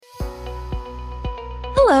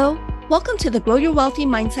Hello, welcome to the Grow Your Wealthy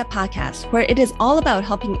Mindset podcast, where it is all about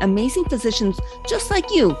helping amazing physicians just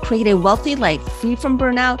like you create a wealthy life free from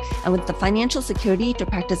burnout and with the financial security to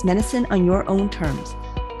practice medicine on your own terms.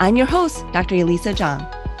 I'm your host, Dr. Elisa Zhang.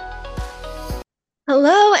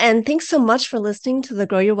 Hello, and thanks so much for listening to the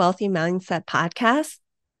Grow Your Wealthy Mindset podcast.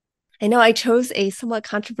 I know I chose a somewhat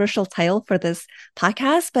controversial title for this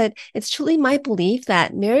podcast, but it's truly my belief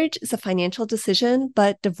that marriage is a financial decision,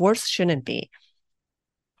 but divorce shouldn't be.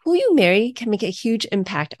 Who you marry can make a huge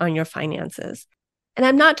impact on your finances. And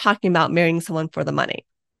I'm not talking about marrying someone for the money.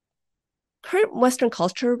 Current Western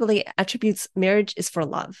culture really attributes marriage is for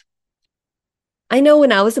love. I know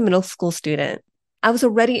when I was a middle school student, I was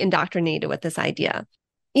already indoctrinated with this idea,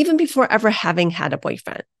 even before ever having had a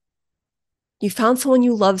boyfriend. You found someone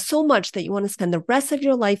you love so much that you want to spend the rest of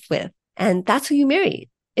your life with, and that's who you married.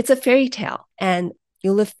 It's a fairy tale, and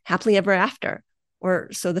you'll live happily ever after,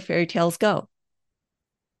 or so the fairy tales go.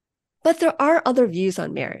 But there are other views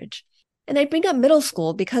on marriage. And I bring up middle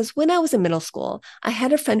school because when I was in middle school, I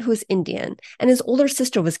had a friend who was Indian and his older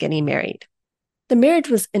sister was getting married. The marriage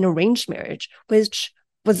was an arranged marriage, which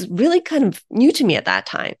was really kind of new to me at that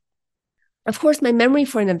time. Of course, my memory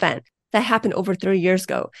for an event that happened over 30 years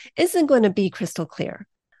ago isn't going to be crystal clear.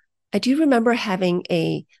 I do remember having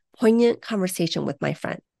a poignant conversation with my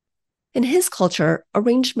friend. In his culture,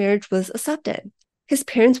 arranged marriage was accepted. His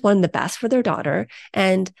parents wanted the best for their daughter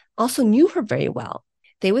and also knew her very well.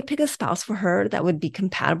 They would pick a spouse for her that would be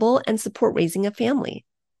compatible and support raising a family.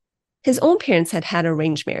 His own parents had had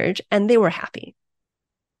arranged marriage and they were happy.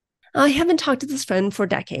 I haven't talked to this friend for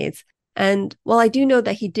decades. And while I do know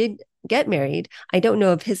that he did get married, I don't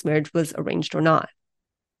know if his marriage was arranged or not.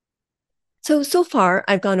 So far,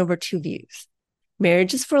 I've gone over two views.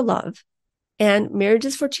 Marriage is for love, and marriage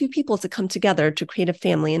is for two people to come together to create a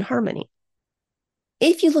family in harmony.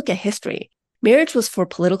 If you look at history, marriage was for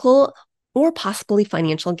political or possibly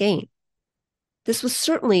financial gain. This was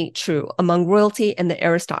certainly true among royalty and the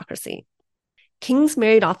aristocracy. Kings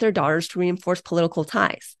married off their daughters to reinforce political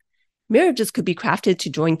ties. Marriages could be crafted to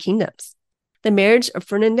join kingdoms. The marriage of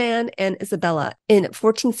Ferdinand and Isabella in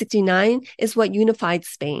 1469 is what unified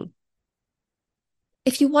Spain.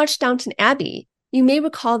 If you watch Downton Abbey, you may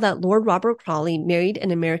recall that Lord Robert Crawley married an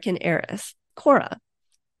American heiress, Cora.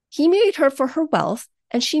 He married her for her wealth,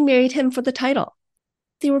 and she married him for the title.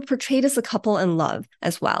 They were portrayed as a couple in love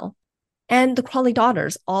as well. And the Crawley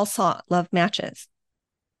daughters all sought love matches.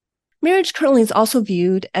 Marriage currently is also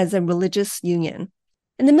viewed as a religious union.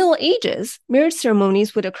 In the Middle Ages, marriage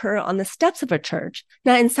ceremonies would occur on the steps of a church,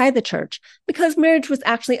 not inside the church, because marriage was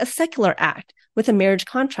actually a secular act with a marriage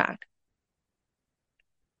contract.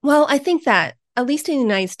 Well, I think that, at least in the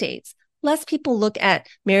United States, less people look at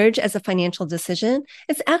marriage as a financial decision.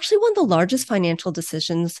 It's actually one of the largest financial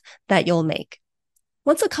decisions that you'll make.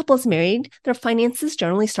 Once a couple is married, their finances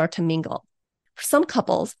generally start to mingle. For some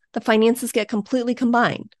couples, the finances get completely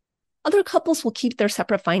combined. Other couples will keep their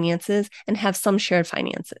separate finances and have some shared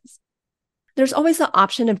finances. There's always the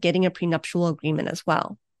option of getting a prenuptial agreement as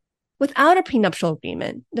well. Without a prenuptial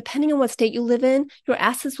agreement, depending on what state you live in, your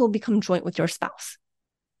assets will become joint with your spouse.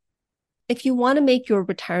 If you want to make your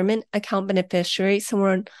retirement account beneficiary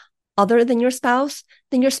someone other than your spouse,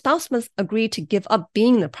 then your spouse must agree to give up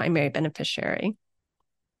being the primary beneficiary.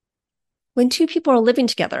 When two people are living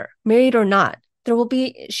together, married or not, there will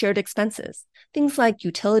be shared expenses. Things like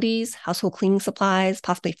utilities, household cleaning supplies,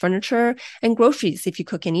 possibly furniture, and groceries if you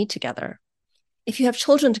cook and eat together. If you have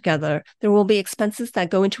children together, there will be expenses that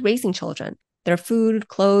go into raising children, their food,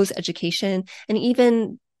 clothes, education, and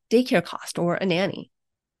even daycare cost or a nanny.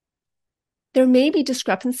 There may be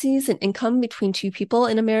discrepancies in income between two people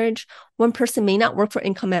in a marriage. One person may not work for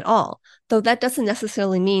income at all, though that doesn't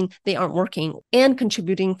necessarily mean they aren't working and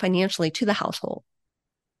contributing financially to the household.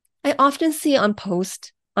 I often see on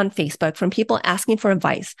posts on Facebook from people asking for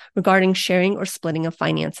advice regarding sharing or splitting of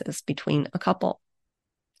finances between a couple.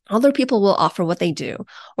 Other people will offer what they do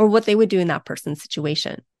or what they would do in that person's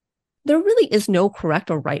situation. There really is no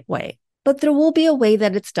correct or right way, but there will be a way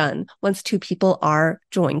that it's done once two people are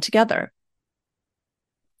joined together.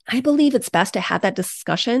 I believe it's best to have that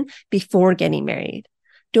discussion before getting married.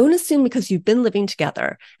 Don't assume because you've been living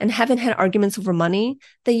together and haven't had arguments over money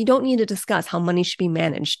that you don't need to discuss how money should be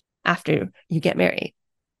managed after you get married.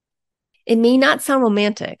 It may not sound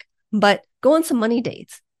romantic, but go on some money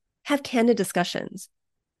dates. Have candid discussions.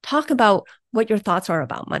 Talk about what your thoughts are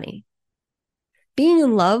about money. Being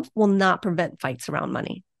in love will not prevent fights around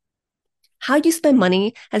money. How you spend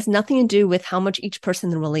money has nothing to do with how much each person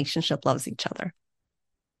in the relationship loves each other.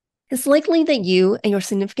 It's likely that you and your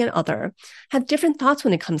significant other have different thoughts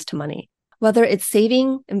when it comes to money, whether it's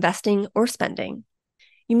saving, investing, or spending.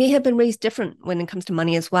 You may have been raised different when it comes to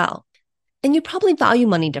money as well. And you probably value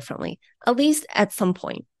money differently, at least at some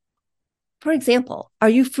point. For example, are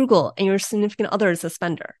you frugal and your significant other is a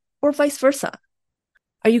spender, or vice versa?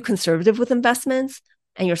 Are you conservative with investments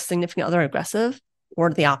and your significant other aggressive,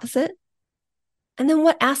 or the opposite? And then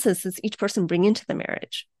what assets does each person bring into the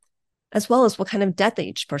marriage, as well as what kind of debt that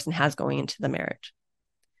each person has going into the marriage?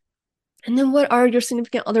 And then what are your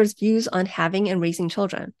significant other's views on having and raising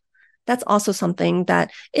children? That's also something that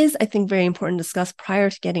is, I think, very important to discuss prior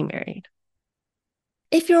to getting married.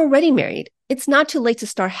 If you're already married, it's not too late to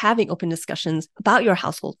start having open discussions about your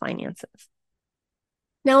household finances.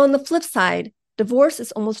 Now, on the flip side, divorce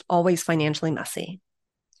is almost always financially messy.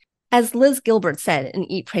 As Liz Gilbert said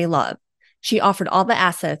in Eat, Pray, Love, she offered all the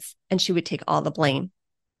assets and she would take all the blame.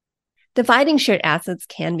 Dividing shared assets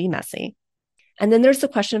can be messy. And then there's the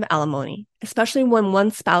question of alimony, especially when one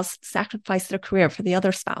spouse sacrificed their career for the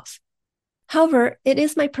other spouse. However, it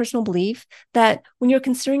is my personal belief that when you're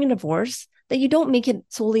considering a divorce, that you don't make it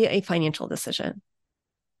solely a financial decision.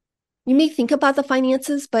 You may think about the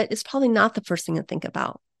finances, but it's probably not the first thing to think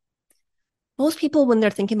about. Most people, when they're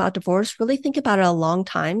thinking about divorce, really think about it a long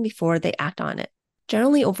time before they act on it,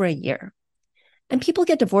 generally over a year. And people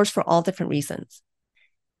get divorced for all different reasons.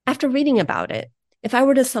 After reading about it, if I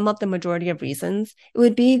were to sum up the majority of reasons, it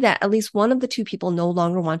would be that at least one of the two people no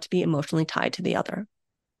longer want to be emotionally tied to the other.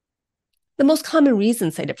 The most common reason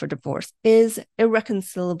cited for divorce is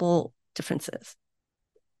irreconcilable differences.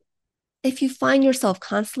 If you find yourself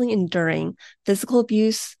constantly enduring physical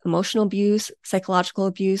abuse, emotional abuse, psychological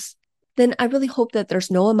abuse, then I really hope that there's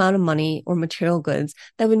no amount of money or material goods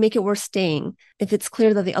that would make it worth staying if it's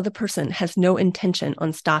clear that the other person has no intention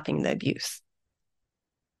on stopping the abuse.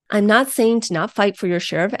 I'm not saying to not fight for your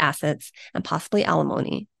share of assets and possibly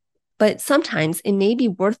alimony, but sometimes it may be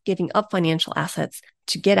worth giving up financial assets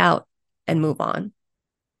to get out and move on.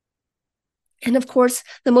 And of course,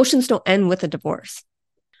 the emotions don't end with a divorce.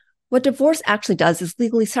 What divorce actually does is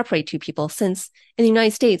legally separate two people, since in the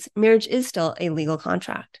United States, marriage is still a legal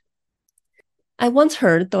contract. I once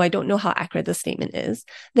heard, though I don't know how accurate this statement is,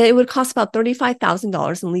 that it would cost about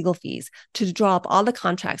 $35,000 in legal fees to draw up all the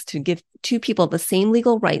contracts to give two people the same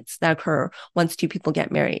legal rights that occur once two people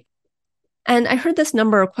get married. And I heard this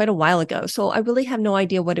number quite a while ago, so I really have no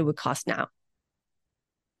idea what it would cost now.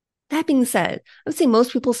 That being said, I would say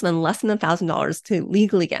most people spend less than $1,000 to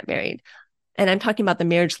legally get married. And I'm talking about the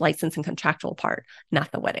marriage license and contractual part, not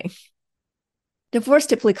the wedding. Divorce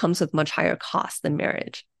typically comes with much higher costs than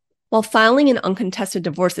marriage. While filing an uncontested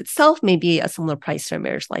divorce itself may be a similar price to a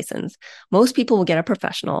marriage license, most people will get a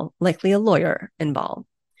professional, likely a lawyer, involved.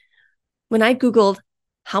 When I Googled,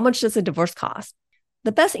 how much does a divorce cost?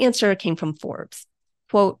 The best answer came from Forbes.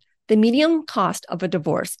 Quote, the median cost of a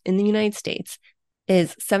divorce in the United States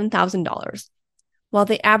is $7,000, while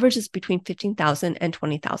the average is between $15,000 and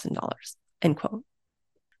 $20,000, end quote.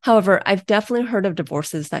 However, I've definitely heard of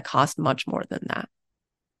divorces that cost much more than that.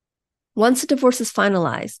 Once a divorce is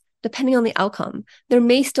finalized, depending on the outcome, there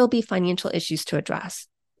may still be financial issues to address.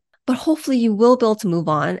 But hopefully you will be able to move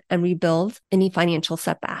on and rebuild any financial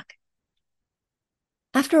setback.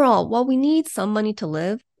 After all, while we need some money to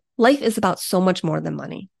live, life is about so much more than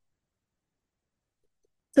money.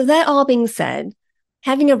 So that all being said,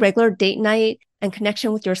 having a regular date night and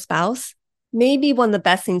connection with your spouse may be one of the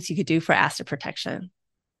best things you could do for asset protection.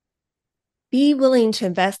 Be willing to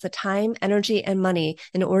invest the time, energy, and money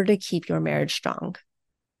in order to keep your marriage strong.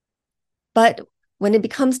 But when it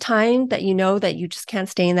becomes time that you know that you just can't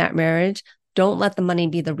stay in that marriage, don't let the money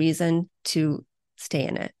be the reason to stay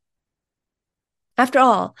in it. After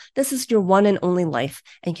all, this is your one and only life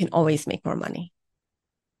and you can always make more money.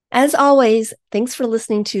 As always, thanks for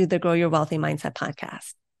listening to the Grow Your Wealthy Mindset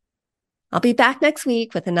podcast. I'll be back next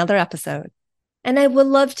week with another episode. And I would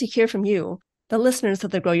love to hear from you, the listeners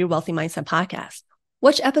of the Grow Your Wealthy Mindset podcast.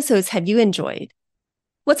 Which episodes have you enjoyed?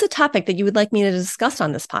 What's a topic that you would like me to discuss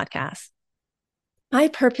on this podcast? My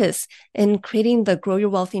purpose in creating the Grow Your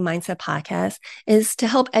Wealthy Mindset podcast is to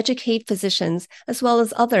help educate physicians as well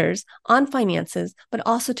as others on finances, but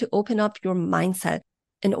also to open up your mindset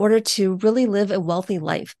in order to really live a wealthy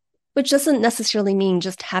life, which doesn't necessarily mean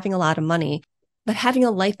just having a lot of money, but having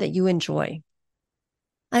a life that you enjoy.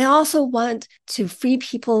 I also want to free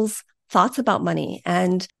people's thoughts about money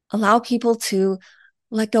and allow people to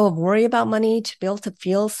let go of worry about money, to be able to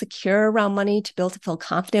feel secure around money, to be able to feel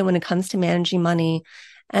confident when it comes to managing money,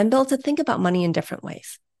 and be able to think about money in different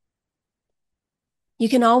ways. You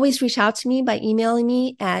can always reach out to me by emailing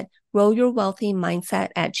me at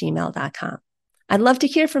growyourwealthymindset@gmail.com. I'd love to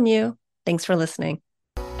hear from you. Thanks for listening.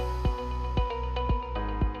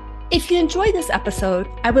 If you enjoyed this episode,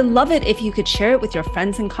 I would love it if you could share it with your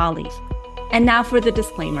friends and colleagues. And now for the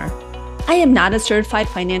disclaimer. I am not a certified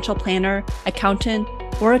financial planner, accountant,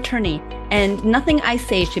 or attorney, and nothing I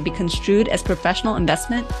say should be construed as professional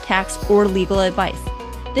investment, tax, or legal advice.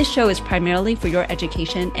 This show is primarily for your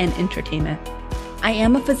education and entertainment. I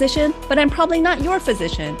am a physician, but I'm probably not your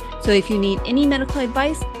physician. So if you need any medical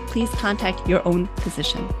advice, please contact your own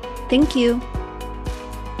physician. Thank you.